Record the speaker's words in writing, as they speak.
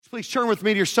Please turn with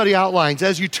me to your study outlines.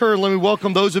 As you turn, let me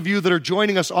welcome those of you that are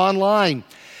joining us online,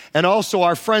 and also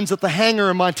our friends at the Hangar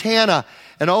in Montana,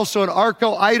 and also in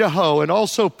Arco, Idaho, and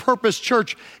also Purpose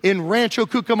Church in Rancho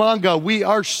Cucamonga. We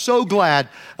are so glad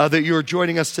that you are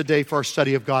joining us today for our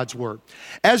study of God's Word.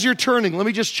 As you're turning, let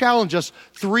me just challenge us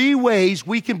 3 ways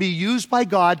we can be used by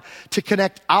God to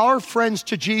connect our friends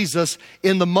to Jesus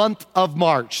in the month of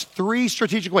March. 3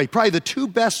 strategic ways. Probably the 2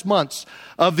 best months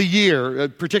of the year,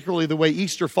 particularly the way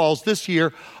Easter falls this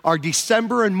year, are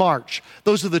December and March.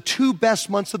 Those are the 2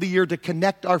 best months of the year to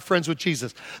connect our friends with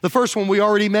Jesus. The first one we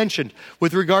already mentioned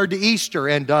with regard to Easter,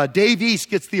 and Dave East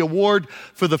gets the award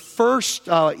for the first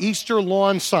Easter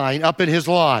lawn sign up in his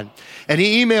lawn. And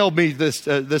he emailed me this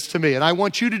to me, and I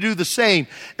want you to do the same.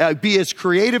 Be as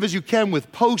creative as you can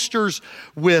with posters,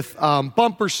 with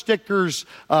bumper stickers,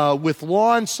 with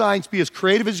lawn signs. Be as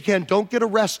creative as you can. Don't get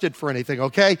arrested for anything,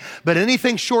 okay? But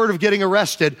anything short of getting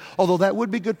arrested, although that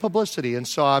would be good publicity. And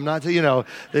so I'm not,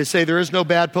 they say there is no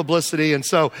bad publicity. And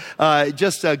so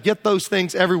just get those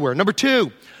things everywhere. Number 2,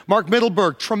 Mark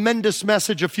Mittelberg, tremendous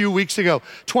message a few weeks ago.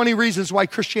 20 reasons why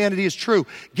Christianity is true.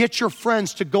 Get your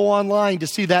friends to go online to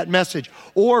see that message.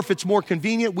 Or if it's more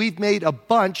convenient, we've made a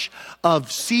bunch of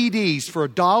CDs for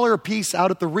 $1 a piece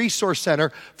out at the Resource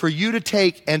Center for you to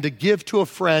take and to give to a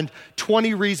friend.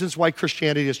 20 reasons why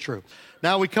Christianity is true.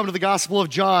 Now we come to the Gospel of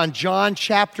John, John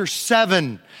chapter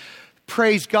 7.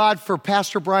 Praise God for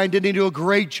Pastor Brian. Didn't he do a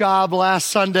great job last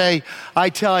Sunday? I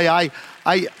tell you,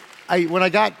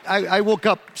 I woke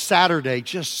up Saturday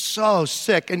just so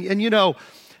sick. And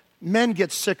men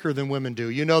get sicker than women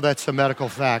do. That's a medical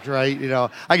fact, right?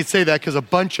 I can say that because a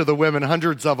bunch of the women,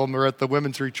 hundreds of them, are at the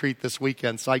women's retreat this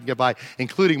weekend. So I can get by,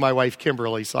 including my wife,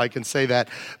 Kimberly, so I can say that.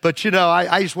 But,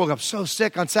 I just woke up so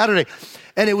sick on Saturday.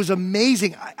 And it was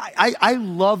amazing. I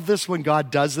love this when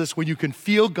God does this, when you can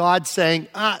feel God saying,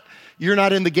 you're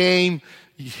not in the game.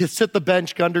 You sit the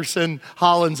bench, Gunderson,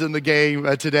 Holland's in the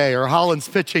game today, or Holland's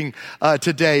pitching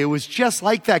today. It was just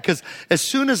like that, because as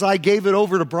soon as I gave it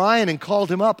over to Brian and called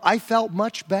him up, I felt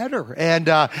much better. And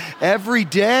every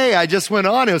day I just went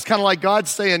on. It was kind of like God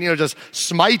saying, just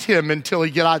smite him until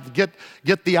he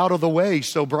get the out of the way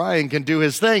so Brian can do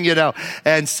his thing,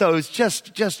 And so it's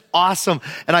just awesome.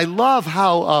 And I love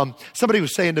how somebody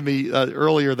was saying to me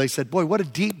earlier, they said, boy, what a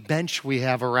deep bench we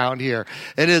have around here.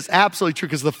 It is absolutely true,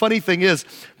 because the funny thing is,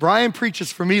 Brian preaches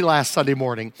for me last Sunday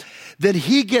morning. Then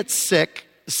he gets sick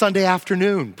Sunday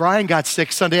afternoon. Brian got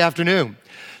sick Sunday afternoon.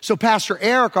 So Pastor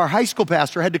Eric, our high school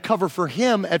pastor, had to cover for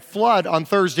him at Flood on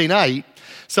Thursday night.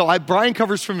 So Brian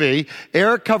covers for me,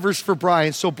 Eric covers for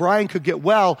Brian, so Brian could get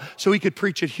well so he could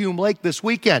preach at Hume Lake this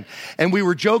weekend. And we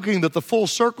were joking that the full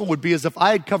circle would be as if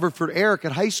I had covered for Eric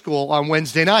at high school on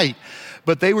Wednesday night.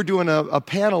 But they were doing a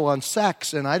panel on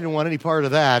sex, and I didn't want any part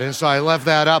of that. And so I left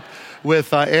that up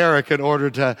with Eric in order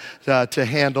to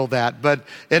handle that. But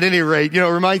at any rate, it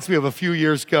reminds me of a few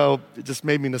years ago. It just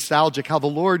made me nostalgic how the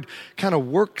Lord kind of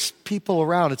works people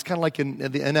around. It's kind of like in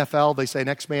the NFL, they say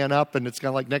next man up, and it's kind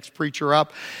of like next preacher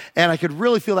up. And I could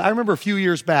really feel that. I remember a few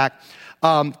years back,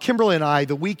 Kimberly and I,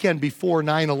 the weekend before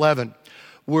 9/11,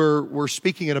 we're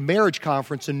speaking at a marriage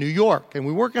conference in New York. And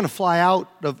we weren't going to fly out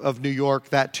of New York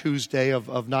that Tuesday of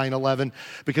 9/11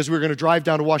 because we were going to drive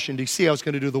down to Washington, D.C. I was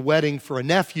going to do the wedding for a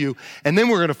nephew, and then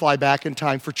we were going to fly back in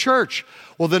time for church.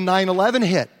 Well, then 9/11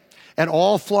 hit, and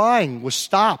all flying was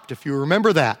stopped, if you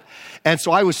remember that. And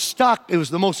so I was stuck. It was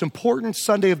the most important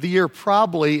Sunday of the year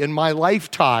probably in my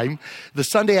lifetime. The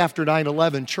Sunday after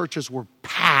 9/11, churches were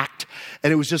packed,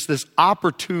 and it was just this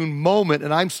opportune moment,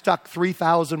 and I'm stuck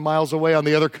 3,000 miles away on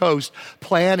the other coast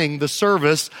planning the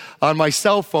service on my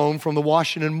cell phone from the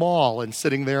Washington Mall, and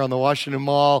sitting there on the Washington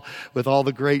Mall with all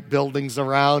the great buildings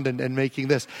around and making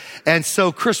this. And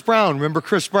so Chris Brown, remember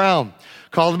Chris Brown?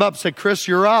 Called him up, said, Chris,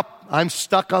 you're up. I'm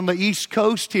stuck on the East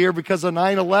Coast here because of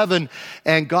 9/11,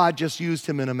 and God just used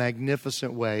him in a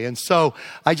magnificent way. And so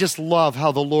I just love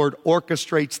how the Lord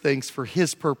orchestrates things for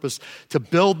his purpose to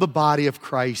build the body of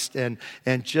Christ, and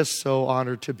just so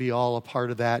honored to be all a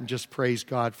part of that, and just praise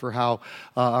God for how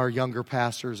our younger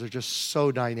pastors are just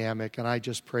so dynamic, and I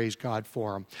just praise God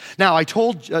for them. Now, I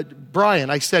told Brian,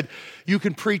 I said, you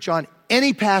can preach on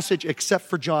any passage except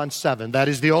for John 7. That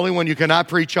is the only one you cannot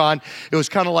preach on. It was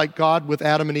kind of like God with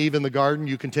Adam and Eve in the garden.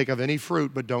 You can take of any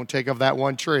fruit, but don't take of that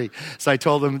one tree. So I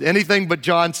told him anything but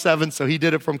John 7, so he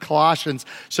did it from Colossians.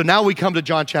 So now we come to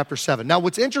John chapter 7. Now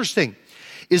what's interesting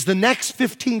is the next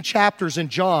 15 chapters in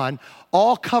John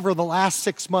all cover the last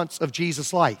 6 months of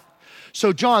Jesus' life.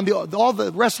 So John, all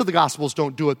the rest of the Gospels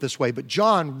don't do it this way, but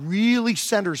John really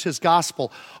centers his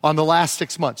Gospel on the last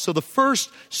 6 months. So the first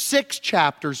 6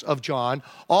 chapters of John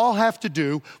all have to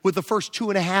do with the first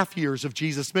 2.5 years of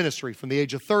Jesus' ministry, from the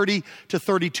age of 30 to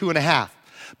 32.5.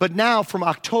 But now, from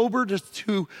October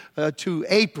to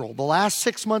April, the last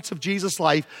 6 months of Jesus'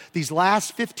 life, these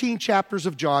last 15 chapters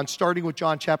of John, starting with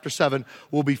John chapter 7,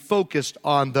 will be focused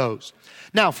on those.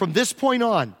 Now, from this point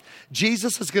on,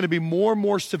 Jesus is going to be more and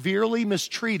more severely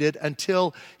mistreated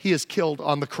until he is killed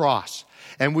on the cross.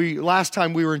 And last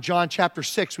time we were in John chapter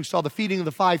 6, we saw the feeding of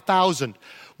the 5,000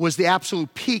 was the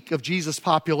absolute peak of Jesus'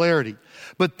 popularity.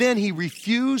 But then he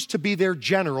refused to be their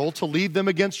general to lead them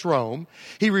against Rome.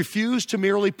 He refused to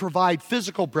merely provide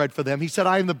physical bread for them. He said,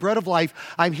 I am the bread of life.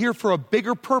 I'm here for a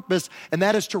bigger purpose, and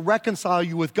that is to reconcile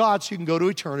you with God so you can go to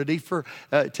eternity,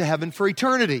 to heaven for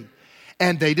eternity.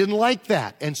 And they didn't like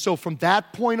that. And so from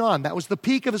that point on, that was the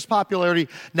peak of his popularity.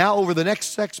 Now over the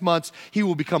next 6 months, he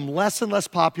will become less and less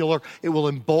popular. It will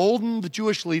embolden the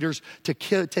Jewish leaders to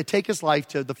take his life,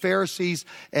 to the Pharisees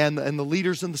and the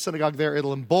leaders in the synagogue there.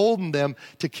 It'll embolden them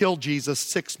to kill Jesus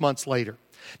 6 months later.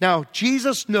 Now,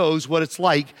 Jesus knows what it's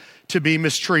like to be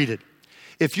mistreated.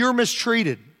 If you're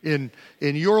mistreated in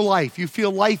your life, you feel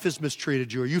life has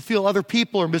mistreated you, or you feel other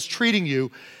people are mistreating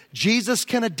you, Jesus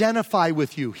can identify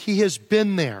with you. He has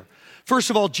been there. First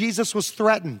of all, Jesus was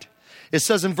threatened. It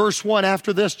says in verse 1,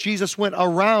 after this, Jesus went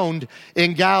around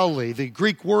in Galilee. The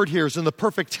Greek word here is in the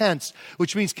perfect tense,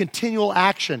 which means continual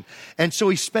action. And so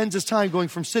he spends his time going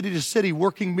from city to city,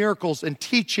 working miracles and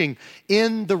teaching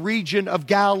in the region of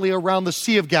Galilee around the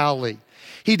Sea of Galilee.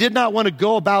 He did not want to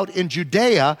go about in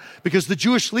Judea because the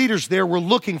Jewish leaders there were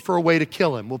looking for a way to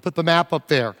kill him. We'll put the map up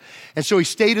there. And so he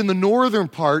stayed in the northern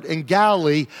part in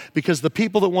Galilee because the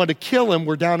people that wanted to kill him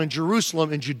were down in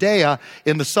Jerusalem and Judea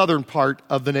in the southern part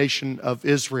of the nation of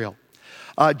Israel.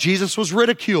 Jesus was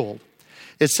ridiculed.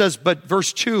 It says, but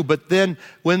verse 2, but then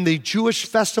when the Jewish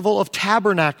festival of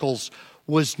tabernacles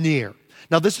was near.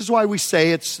 Now this is why we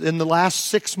say it's in the last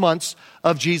 6 months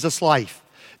of Jesus' life.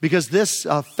 Because this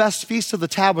Feast of the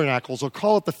Tabernacles, or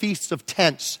call it the Feast of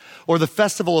Tents, or the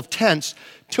Festival of Tents,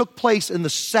 took place in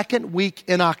the second week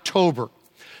in October.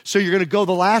 So you're going to go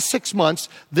the last 6 months.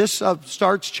 This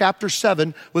starts chapter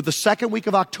 7 with the second week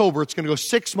of October. It's going to go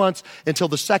 6 months until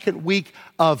the second week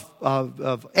of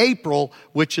April,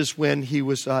 which is when he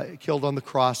was killed on the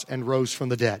cross and rose from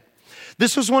the dead.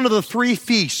 This was one of the 3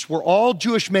 feasts where all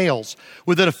Jewish males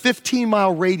within a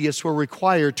 15-mile radius were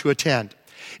required to attend.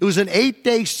 It was an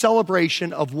 8-day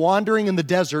celebration of wandering in the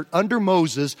desert under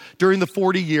Moses during the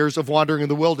 40 years of wandering in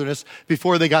the wilderness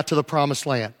before they got to the Promised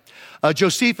Land.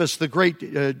 Josephus, the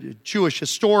great Jewish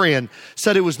historian,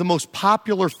 said it was the most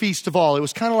popular feast of all. It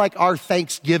was kind of like our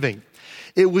Thanksgiving.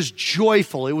 It was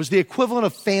joyful. It was the equivalent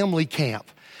of family camp.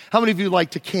 How many of you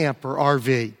like to camp or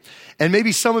RV? And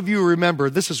maybe some of you remember,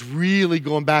 this is really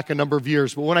going back a number of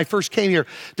years, but when I first came here,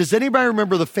 does anybody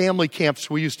remember the family camps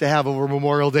we used to have over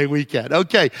Memorial Day weekend?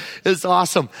 Okay, it's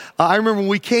awesome. I remember when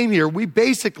we came here, we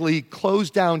basically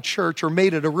closed down church or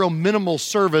made it a real minimal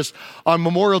service on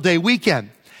Memorial Day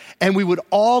weekend. And we would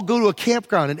all go to a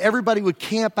campground and everybody would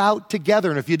camp out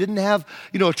together. And if you didn't have,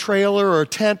 a trailer or a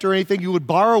tent or anything, you would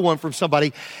borrow one from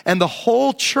somebody. And the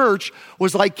whole church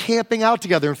was like camping out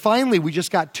together. And finally, we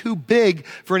just got too big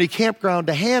for any campground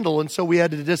to handle. And so we had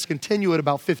to discontinue it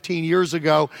about 15 years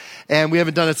ago. And we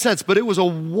haven't done it since. But it was a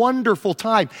wonderful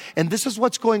time. And this is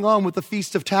what's going on with the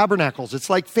Feast of Tabernacles. It's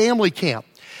like family camp.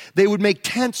 They would make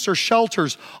tents or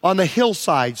shelters on the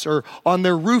hillsides or on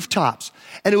their rooftops.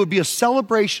 And it would be a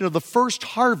celebration of the first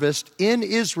harvest in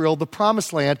Israel, the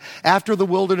Promised Land, after the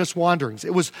wilderness wanderings.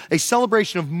 It was a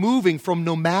celebration of moving from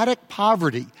nomadic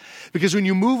poverty. Because when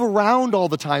you move around all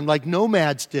the time, like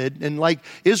nomads did and like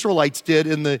Israelites did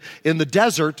in the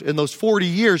desert in those 40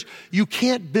 years, you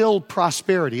can't build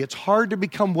prosperity. It's hard to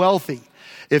become wealthy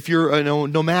if you're in a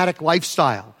nomadic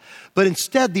lifestyle. But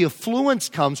instead, the affluence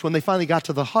comes when they finally got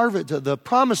to the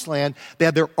Promised Land. They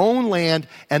had their own land,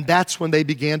 and that's when they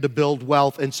began to build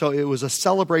wealth. And so it was a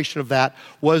celebration of that,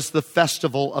 was the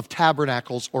Festival of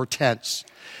Tabernacles or Tents.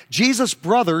 Jesus'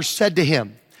 brothers said to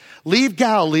him, "Leave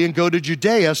Galilee and go to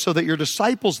Judea so that your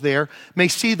disciples there may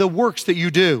see the works that you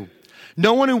do.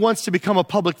 No one who wants to become a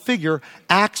public figure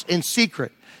acts in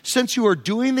secret. Since you are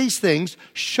doing these things,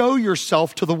 show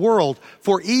yourself to the world,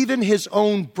 for even his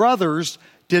own brothers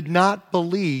did not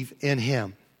believe in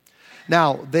him."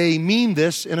 Now, they mean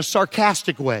this in a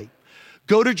sarcastic way.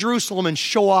 Go to Jerusalem and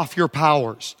show off your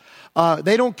powers.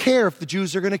 They don't care if the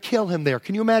Jews are going to kill him there.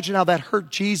 Can you imagine how that hurt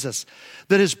Jesus?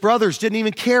 That his brothers didn't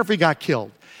even care if he got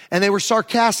killed. And they were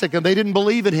sarcastic and they didn't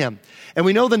believe in him. And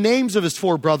we know the names of his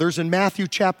 4 brothers in Matthew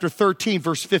chapter 13,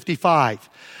 verse 55.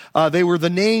 They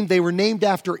were named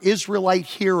after Israelite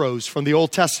heroes from the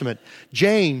Old Testament.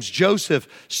 James, Joseph,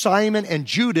 Simon, and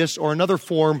Judas, or another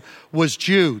form, was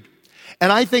Jude.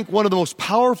 And I think one of the most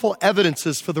powerful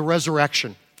evidences for the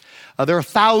resurrection, there are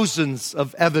thousands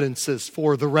of evidences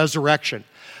for the resurrection.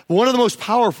 But one of the most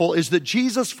powerful is that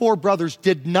Jesus' 4 brothers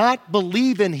did not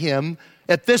believe in him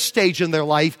at this stage in their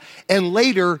life and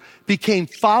later became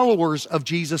followers of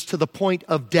Jesus to the point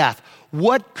of death.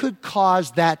 What could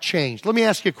cause that change? Let me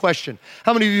ask you a question.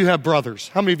 How many of you have brothers?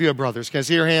 How many of you have brothers? Can I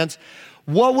see your hands?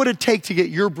 What would it take to get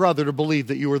your brother to believe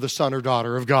that you were the son or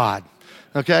daughter of God?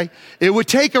 Okay? It would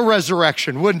take a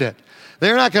resurrection, wouldn't it?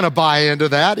 They're not going to buy into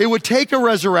that. It would take a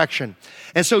resurrection.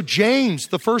 And so James,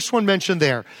 the first one mentioned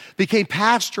there, became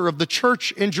pastor of the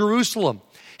church in Jerusalem.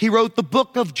 He wrote the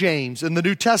book of James in the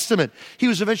New Testament. He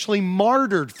was eventually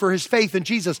martyred for his faith in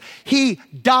Jesus. He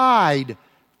died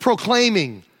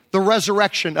proclaiming the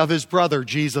resurrection of his brother,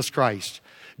 Jesus Christ.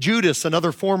 Judas,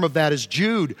 another form of that is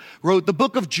Jude, wrote the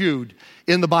book of Jude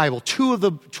in the Bible. 2 of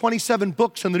the 27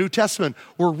 books in the New Testament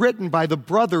were written by the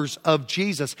brothers of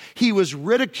Jesus. He was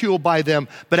ridiculed by them,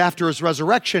 but after his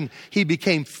resurrection, he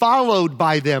became followed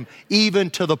by them, even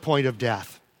to the point of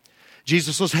death.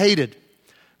 Jesus was hated.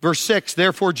 Verse 6,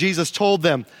 therefore Jesus told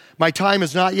them, my time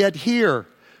is not yet here.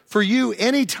 For you,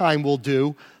 any time will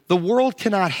do. The world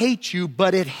cannot hate you,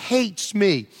 but it hates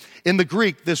me. In the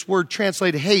Greek, this word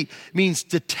translated hate means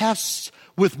detests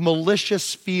with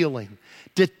malicious feeling.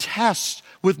 Detests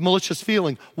with malicious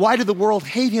feeling. Why did the world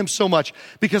hate him so much?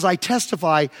 Because I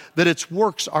testify that its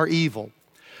works are evil.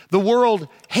 The world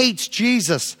hates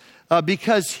Jesus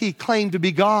because he claimed to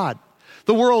be God.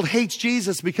 The world hates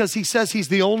Jesus because he says he's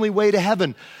the only way to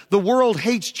heaven. The world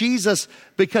hates Jesus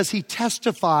because he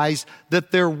testifies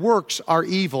that their works are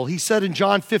evil. He said in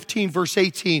John 15, verse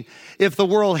 18, if the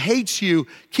world hates you,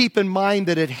 keep in mind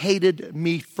that it hated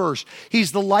me first.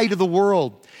 He's the light of the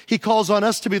world. He calls on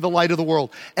us to be the light of the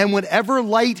world. And whenever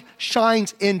light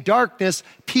shines in darkness,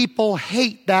 people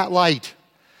hate that light.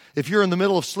 If you're in the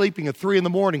middle of sleeping at 3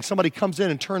 a.m, somebody comes in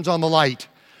and turns on the light.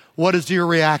 What is your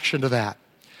reaction to that?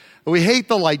 We hate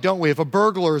the light, don't we? If a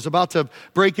burglar is about to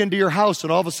break into your house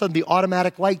and all of a sudden the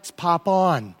automatic lights pop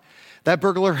on, that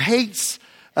burglar hates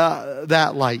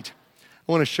that light.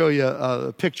 I want to show you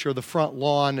a picture of the front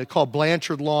lawn. It's called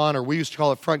Blanchard Lawn, or we used to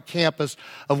call it front campus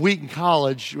of Wheaton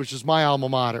College, which is my alma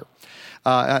mater,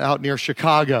 out near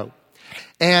Chicago.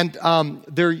 And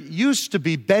there used to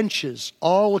be benches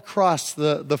all across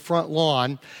the front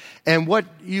lawn. And what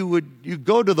you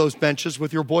go to those benches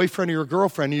with your boyfriend or your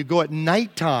girlfriend, and you go at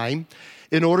nighttime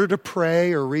in order to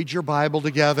pray or read your Bible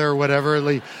together or whatever.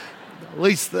 At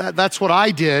least that's what I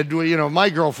did,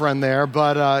 my girlfriend there.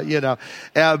 But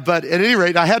at any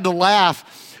rate, I had to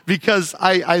laugh because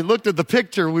I looked at the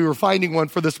picture. We were finding one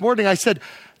for this morning. I said,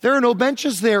 there are no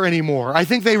benches there anymore. I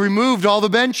think they removed all the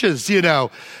benches,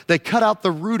 They cut out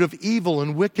the root of evil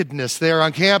and wickedness there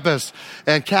on campus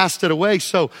and cast it away.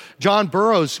 So John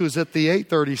Burrows, who's at the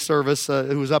 8:30 service,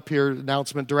 who's up here,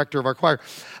 announcement director of our choir,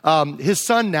 his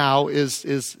son now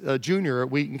is a junior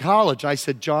at Wheaton College. I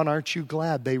said, John, aren't you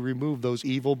glad they removed those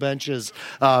evil benches,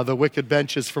 the wicked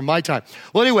benches from my time?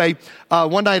 Well, anyway,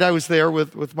 one night I was there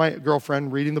with my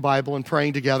girlfriend reading the Bible and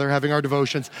praying together, having our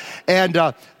devotions. And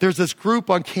there's this group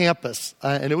on campus,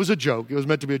 and it was a joke. It was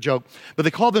meant to be a joke. But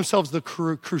they called themselves the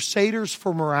Crusaders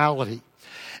for Morality.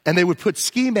 And they would put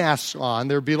ski masks on.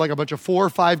 There'd be like a bunch of 4 or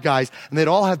 5 guys, and they'd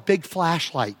all have big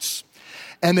flashlights.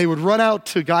 And they would run out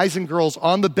to guys and girls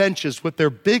on the benches with their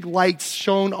big lights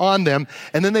shown on them.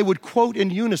 And then they would quote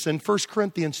in unison 1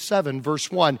 Corinthians 7,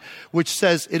 verse 1, which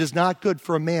says, it is not good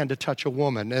for a man to touch a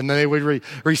woman. And they would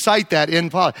recite that in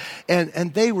public.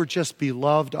 And they were just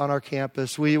beloved on our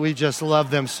campus. We just loved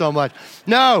them so much.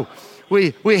 No,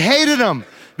 we hated them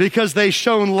because they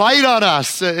shone light on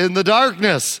us in the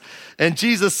darkness. And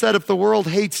Jesus said, if the world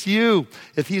hates you,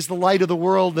 if he's the light of the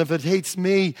world, if it hates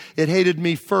me, it hated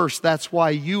me first. That's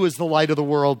why you as the light of the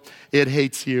world, it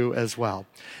hates you as well.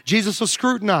 Jesus was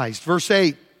scrutinized. Verse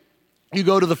 8, you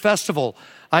go to the festival.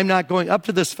 I'm not going up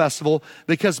to this festival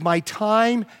because my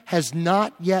time has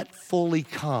not yet fully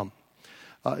come.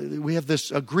 We have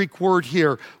this Greek word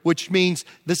here, which means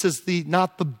this is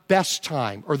not the best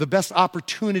time or the best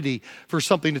opportunity for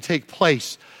something to take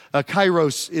place.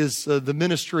 Kairos is the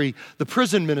ministry, the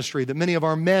prison ministry that many of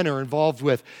our men are involved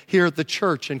with here at the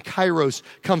church. And Kairos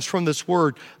comes from this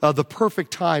word, the perfect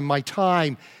time. My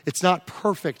time, it's not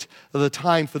perfect, the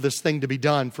time for this thing to be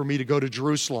done, for me to go to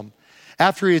Jerusalem.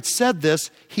 After he had said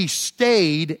this, he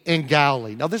stayed in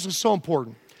Galilee. Now this is so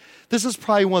important. This is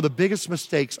probably one of the biggest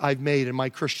mistakes I've made in my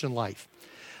Christian life.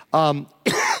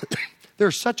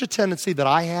 There's such a tendency that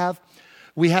I have,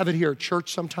 we have it here at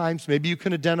church sometimes, maybe you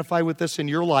can identify with this in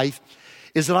your life,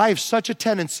 is that I have such a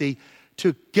tendency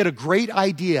to get a great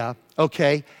idea,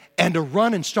 okay, and to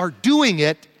run and start doing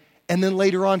it, and then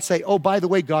later on say, oh, by the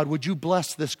way, God, would you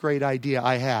bless this great idea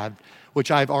I had,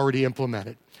 which I've already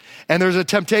implemented? And there's a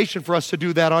temptation for us to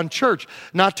do that on church,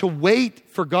 not to wait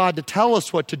for God to tell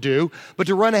us what to do, but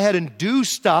to run ahead and do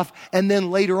stuff and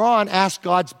then later on ask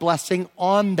God's blessing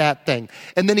on that thing.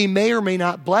 And then he may or may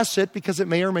not bless it because it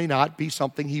may or may not be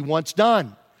something he wants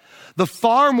done. The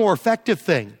far more effective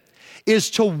thing is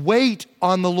to wait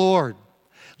on the Lord.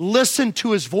 Listen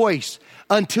to his voice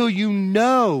until you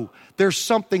know there's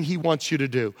something he wants you to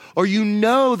do, or you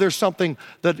know there's something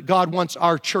that God wants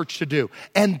our church to do,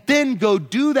 and then go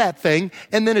do that thing.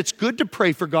 And then it's good to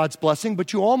pray for God's blessing,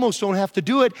 but you almost don't have to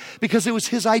do it because it was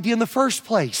his idea in the first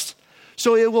place.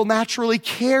 So it will naturally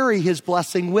carry his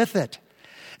blessing with it.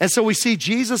 And so we see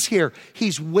Jesus here.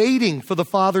 He's waiting for the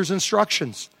Father's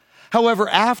instructions. However,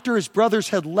 after his brothers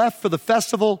had left for the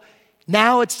festival,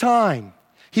 now it's time.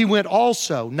 He went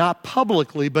also, not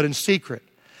publicly, but in secret.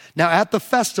 Now, at the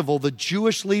festival, the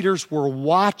Jewish leaders were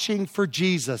watching for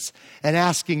Jesus and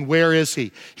asking, where is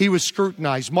he? He was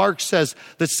scrutinized. Mark says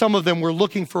that some of them were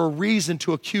looking for a reason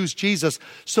to accuse Jesus,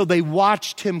 so they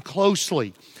watched him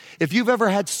closely. If you've ever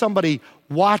had somebody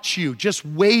watch you, just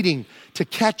waiting to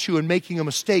catch you and making a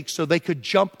mistake so they could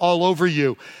jump all over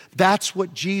you, that's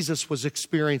what Jesus was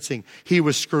experiencing. He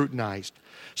was scrutinized.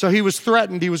 So he was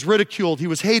threatened, he was ridiculed, he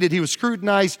was hated, he was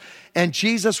scrutinized, and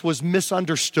Jesus was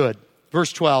misunderstood.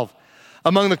 Verse 12,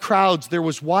 among the crowds, there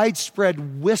was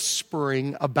widespread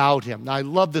whispering about him. Now, I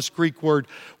love this Greek word,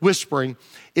 whispering.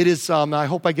 It is, I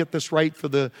hope I get this right for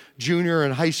the junior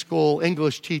and high school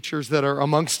English teachers that are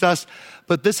amongst us,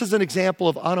 but this is an example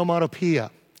of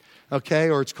onomatopoeia, okay?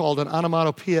 Or it's called an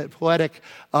onomatopoeia, poetic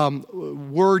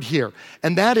word here.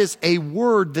 And that is a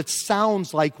word that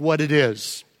sounds like what it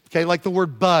is, okay? Like the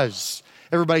word buzz.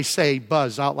 Everybody say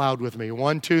buzz out loud with me.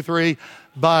 1, 2, 3,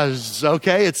 buzz.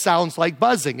 Okay, it sounds like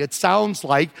buzzing. It sounds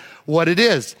like what it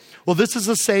is. Well, this is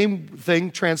the same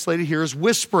thing translated here as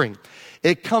whispering.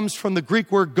 It comes from the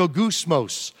Greek word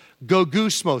gogusmos.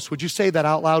 Gogusmos. Would you say that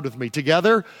out loud with me?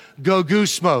 Together?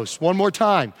 Gogusmos. One more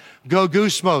time.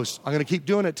 Gogusmos. I'm going to keep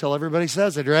doing it till everybody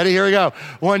says it. Ready? Here we go.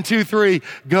 1, 2, 3.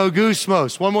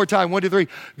 Gogusmos. One more time. 1, 2, 3.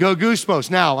 Gogusmos.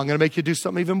 Now, I'm going to make you do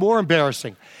something even more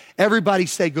embarrassing. Everybody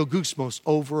say gogusmos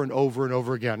over and over and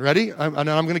over again. Ready? I'm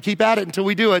going to keep at it until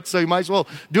we do it, so you might as well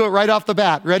do it right off the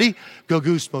bat. Ready?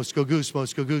 Gogusmos,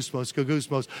 gogusmos, gogusmos,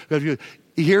 gogusmos.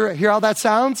 You hear how that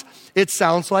sounds? It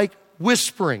sounds like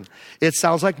whispering. It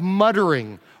sounds like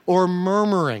muttering or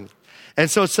murmuring.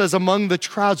 And so it says among the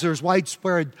crowds there's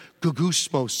widespread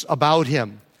gogusmos about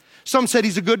him. Some said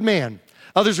he's a good man.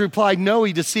 Others replied, no,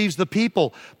 he deceives the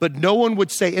people. But no one would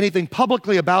say anything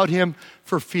publicly about him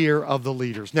for fear of the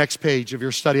leaders. Next page of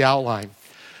your study outline.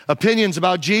 Opinions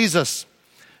about Jesus.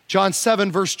 John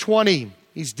 7, verse 20,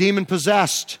 he's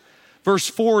demon-possessed. Verse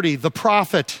 40, the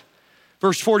prophet.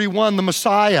 Verse 41, the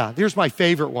Messiah. Here's my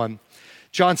favorite one.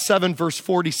 John 7, verse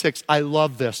 46, I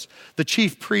love this. The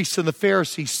chief priests and the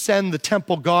Pharisees send the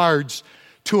temple guards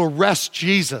to arrest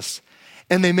Jesus.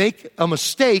 And they make a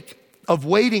mistake of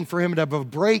waiting for him to have a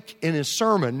break in his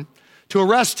sermon to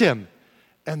arrest him.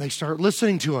 And they start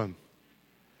listening to him.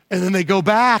 And then they go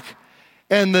back.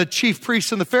 And the chief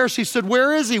priests and the Pharisees said,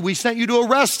 where is he? We sent you to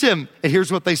arrest him. And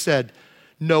here's what they said.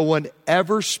 No one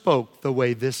ever spoke the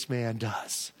way this man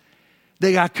does.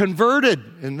 They got converted.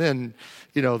 And then,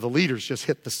 the leaders just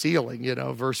hit the ceiling.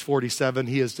 Verse 47,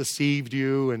 he has deceived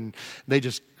you. And they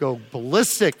just go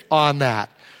ballistic on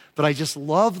that. But I just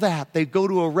love that. They go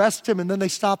to arrest him and then they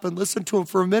stop and listen to him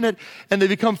for a minute and they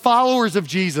become followers of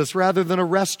Jesus rather than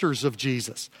arresters of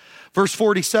Jesus. Verse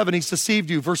 47, he's deceived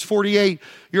you. Verse 48,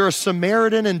 you're a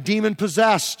Samaritan and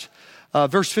demon-possessed.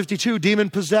 Verse 52,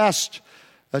 demon-possessed.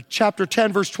 Chapter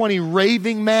 10, verse 20,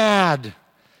 raving mad.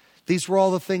 These were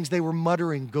all the things they were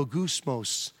muttering,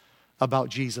 gogusmos, about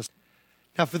Jesus.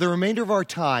 Now, for the remainder of our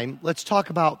time, let's talk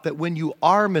about that when you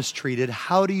are mistreated,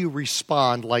 how do you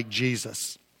respond like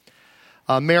Jesus?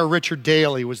 Mayor Richard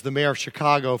Daley was the mayor of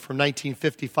Chicago from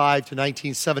 1955 to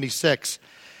 1976.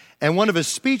 And one of his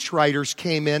speechwriters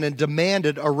came in and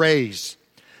demanded a raise.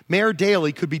 Mayor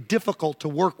Daley could be difficult to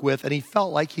work with, and he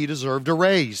felt like he deserved a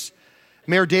raise.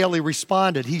 Mayor Daley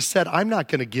responded. He said, I'm not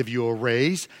going to give you a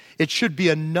raise. It should be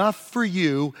enough for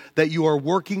you that you are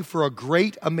working for a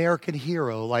great American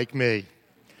hero like me.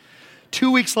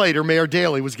 2 weeks later, Mayor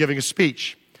Daley was giving a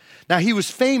speech. Now, he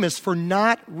was famous for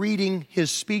not reading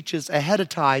his speeches ahead of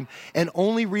time and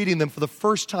only reading them for the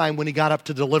first time when he got up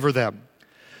to deliver them.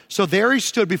 So there he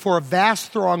stood before a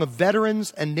vast throng of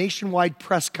veterans and nationwide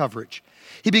press coverage.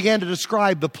 He began to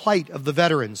describe the plight of the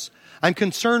veterans. I'm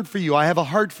concerned for you. I have a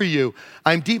heart for you.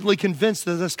 I'm deeply convinced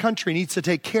that this country needs to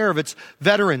take care of its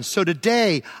veterans. So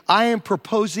today, I am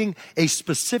proposing a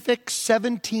specific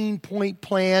 17-point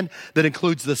plan that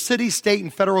includes the city, state,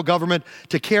 and federal government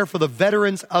to care for the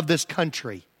veterans of this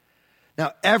country.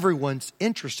 Now, everyone's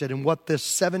interested in what this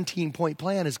 17-point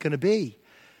plan is going to be.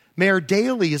 Mayor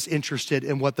Daley is interested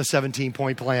in what the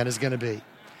 17-point plan is going to be.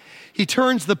 He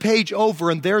turns the page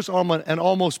over, and there's an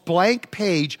almost blank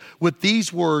page with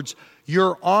these words,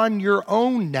 "You're on your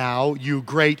own now, you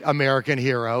great American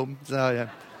hero." So, yeah.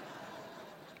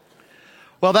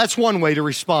 Well, that's one way to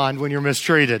respond when you're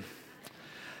mistreated.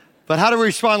 But how do we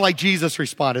respond like Jesus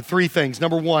responded? 3 things.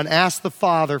 Number 1, ask the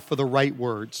Father for the right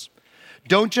words.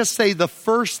 Don't just say the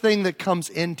first thing that comes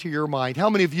into your mind. How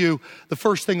many of you, the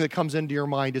first thing that comes into your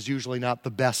mind is usually not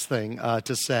the best thing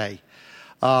to say?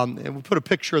 And we put a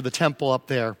picture of the temple up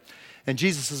there. And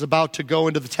Jesus is about to go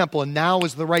into the temple, and now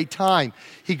is the right time.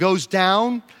 He goes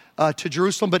down to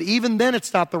Jerusalem, but even then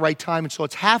it's not the right time. And so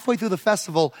it's halfway through the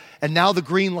festival, and now the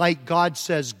green light, God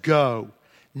says, go.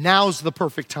 Now's the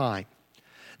perfect time.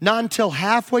 Not until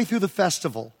halfway through the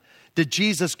festival did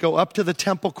Jesus go up to the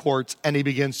temple courts, and he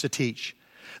begins to teach.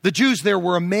 The Jews there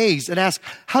were amazed and asked,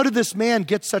 how did this man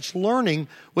get such learning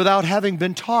without having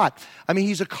been taught? I mean,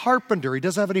 he's a carpenter. He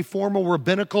doesn't have any formal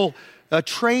rabbinical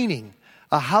training.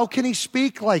 How can he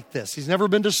speak like this? He's never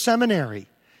been to seminary.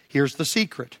 Here's the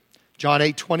secret. John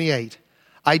 8:28.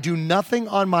 I do nothing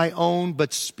on my own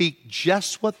but speak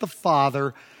just what the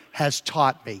Father has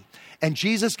taught me. And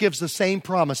Jesus gives the same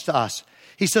promise to us.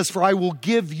 He says, for I will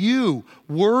give you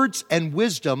words and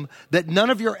wisdom that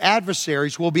none of your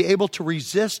adversaries will be able to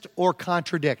resist or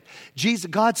contradict.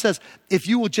 God says, if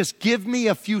you will just give me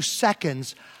a few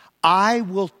seconds, I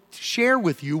will share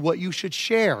with you what you should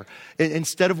share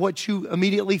instead of what you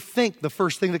immediately think, the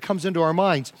first thing that comes into our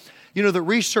minds. You know, the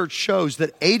research shows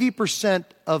that 80%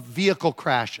 of vehicle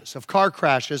crashes, of car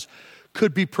crashes,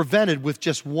 could be prevented with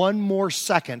just one more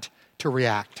second to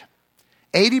react.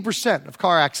 80% of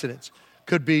car accidents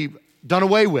could be done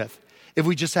away with if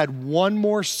we just had one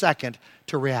more second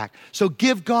to react. So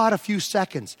give God a few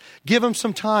seconds. Give him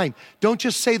some time. Don't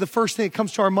just say the first thing that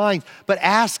comes to our mind, but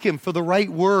ask him for the right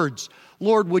words.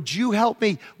 Lord, would you help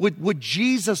me? Would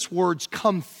Jesus' words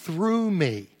come through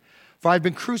me? For I've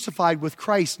been crucified with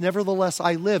Christ, nevertheless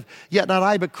I live. Yet not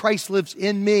I, but Christ lives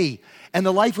in me. And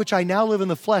the life which I now live in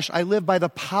the flesh, I live by the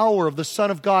power of the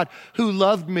Son of God who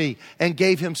loved me and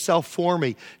gave himself for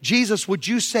me. Jesus, would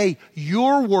you say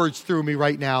your words through me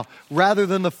right now rather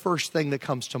than the first thing that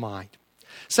comes to mind?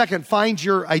 Second, find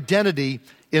your identity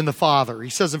in the Father.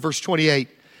 He says in verse 28,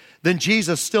 then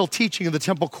Jesus, still teaching in the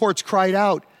temple courts, cried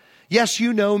out, yes,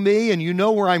 you know me and you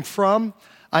know where I'm from.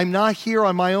 I'm not here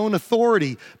on my own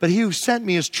authority, but he who sent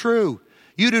me is true.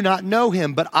 You do not know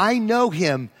him, but I know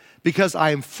him because I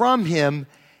am from him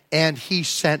and he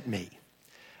sent me.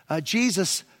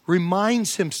 Jesus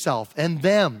reminds himself and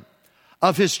them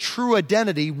of his true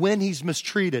identity when he's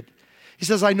mistreated. He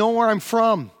says, I know where I'm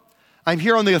from. I'm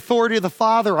here on the authority of the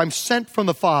Father. I'm sent from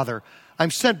the Father.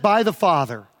 I'm sent by the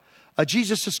Father.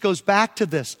 Jesus just goes back to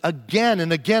this again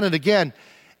and again and again.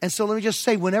 And so let me just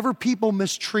say, whenever people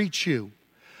mistreat you,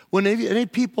 when any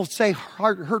people say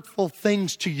hurtful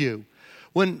things to you,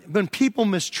 when people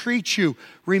mistreat you,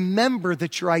 remember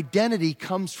that your identity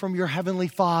comes from your Heavenly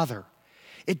Father.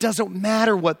 It doesn't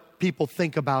matter what people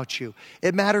think about you.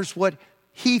 It matters what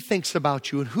he thinks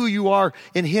about you and who you are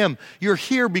in him. You're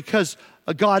here because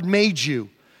God made you.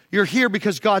 You're here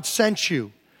because God sent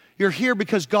you. You're here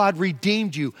because God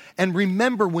redeemed you. And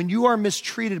remember, when you are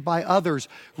mistreated by others,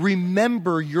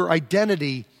 remember your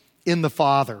identity in the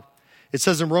Father. It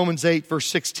says in Romans 8, verse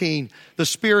 16, the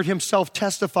Spirit himself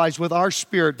testifies with our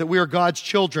spirit that we are God's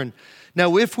children.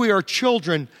 Now, if we are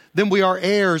children, then we are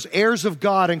heirs, heirs of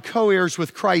God and co-heirs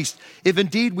with Christ, if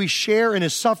indeed we share in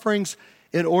his sufferings,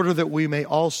 in order that we may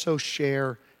also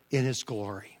share in his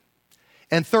glory.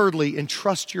 And thirdly,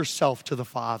 entrust yourself to the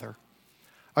Father.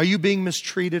 Are you being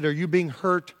mistreated? Are you being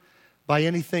hurt by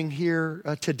anything here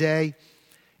today?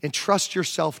 Entrust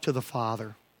yourself to the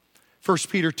Father. 1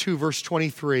 Peter 2, verse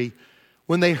 23,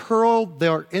 when they hurled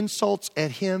their insults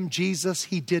at him, Jesus,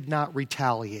 he did not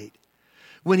retaliate.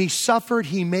 When he suffered,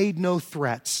 he made no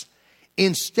threats.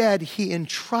 Instead, he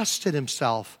entrusted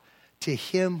himself to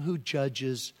him who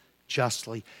judges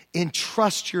justly.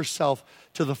 Entrust yourself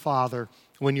to the Father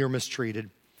when you're mistreated.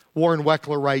 Warren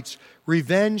Weckler writes,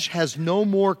 revenge has no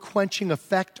more quenching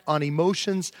effect on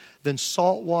emotions than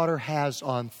salt water has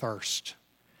on thirst.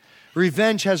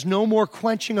 Revenge has no more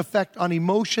quenching effect on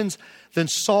emotions than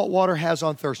salt water has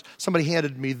on thirst. Somebody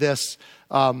handed me this.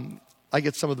 I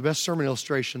get some of the best sermon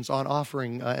illustrations on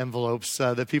offering envelopes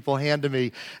that people hand to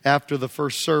me after the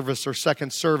first service or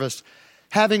second service.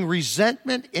 Having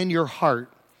resentment in your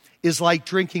heart is like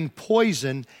drinking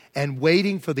poison and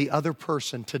waiting for the other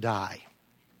person to die.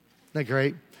 Isn't that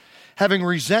great? Having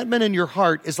resentment in your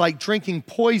heart is like drinking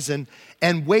poison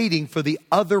and waiting for the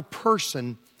other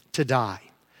person to die.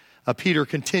 Peter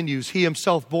continues, he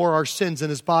himself bore our sins in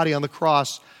his body on the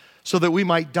cross so that we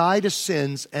might die to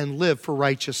sins and live for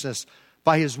righteousness.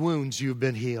 By his wounds you've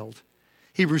been healed.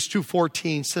 Hebrews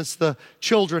 2:14, since the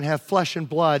children have flesh and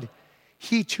blood,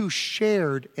 he too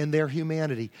shared in their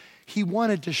humanity. He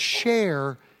wanted to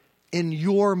share in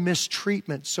your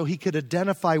mistreatment so he could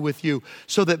identify with you,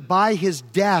 so that by his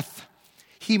death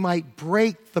he might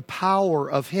break the power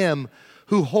of him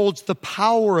who holds the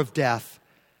power of death,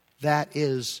 that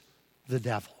is the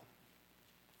devil.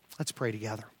 Let's pray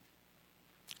together.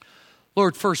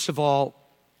 Lord, first of all,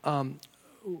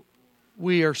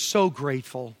 we are so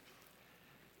grateful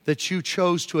that you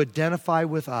chose to identify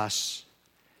with us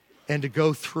and to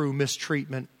go through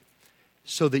mistreatment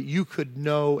so that you could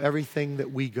know everything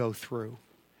that we go through.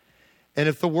 And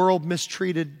if the world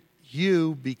mistreated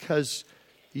you because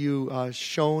you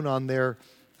shone on their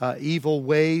evil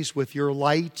ways with your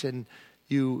light and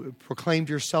you proclaimed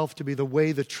yourself to be the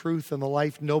way, the truth, and the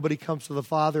life, nobody comes to the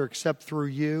Father except through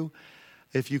you.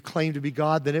 If you claim to be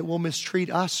God, then it will mistreat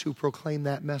us who proclaim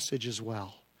that message as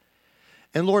well.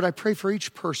 And Lord, I pray for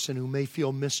each person who may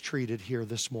feel mistreated here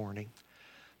this morning.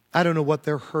 I don't know what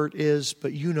their hurt is,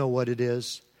 but you know what it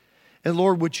is. And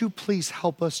Lord, would you please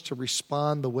help us to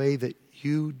respond the way that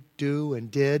you do and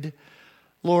did?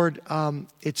 Lord,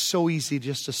 it's so easy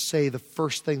just to say the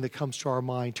first thing that comes to our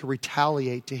mind, to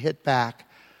retaliate, to hit back.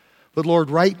 But Lord,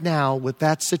 right now, with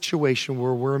that situation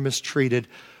where we're mistreated,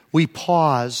 we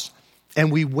pause and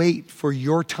we wait for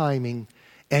your timing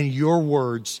and your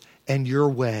words and your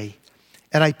way.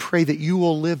 And I pray that you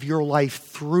will live your life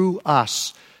through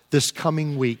us this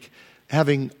coming week,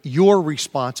 having your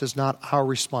responses, not our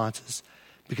responses,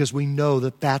 because we know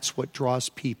that that's what draws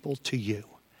people to you.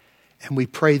 And we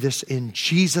pray this in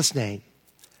Jesus' name.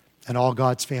 And all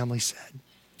God's family said,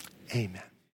 amen.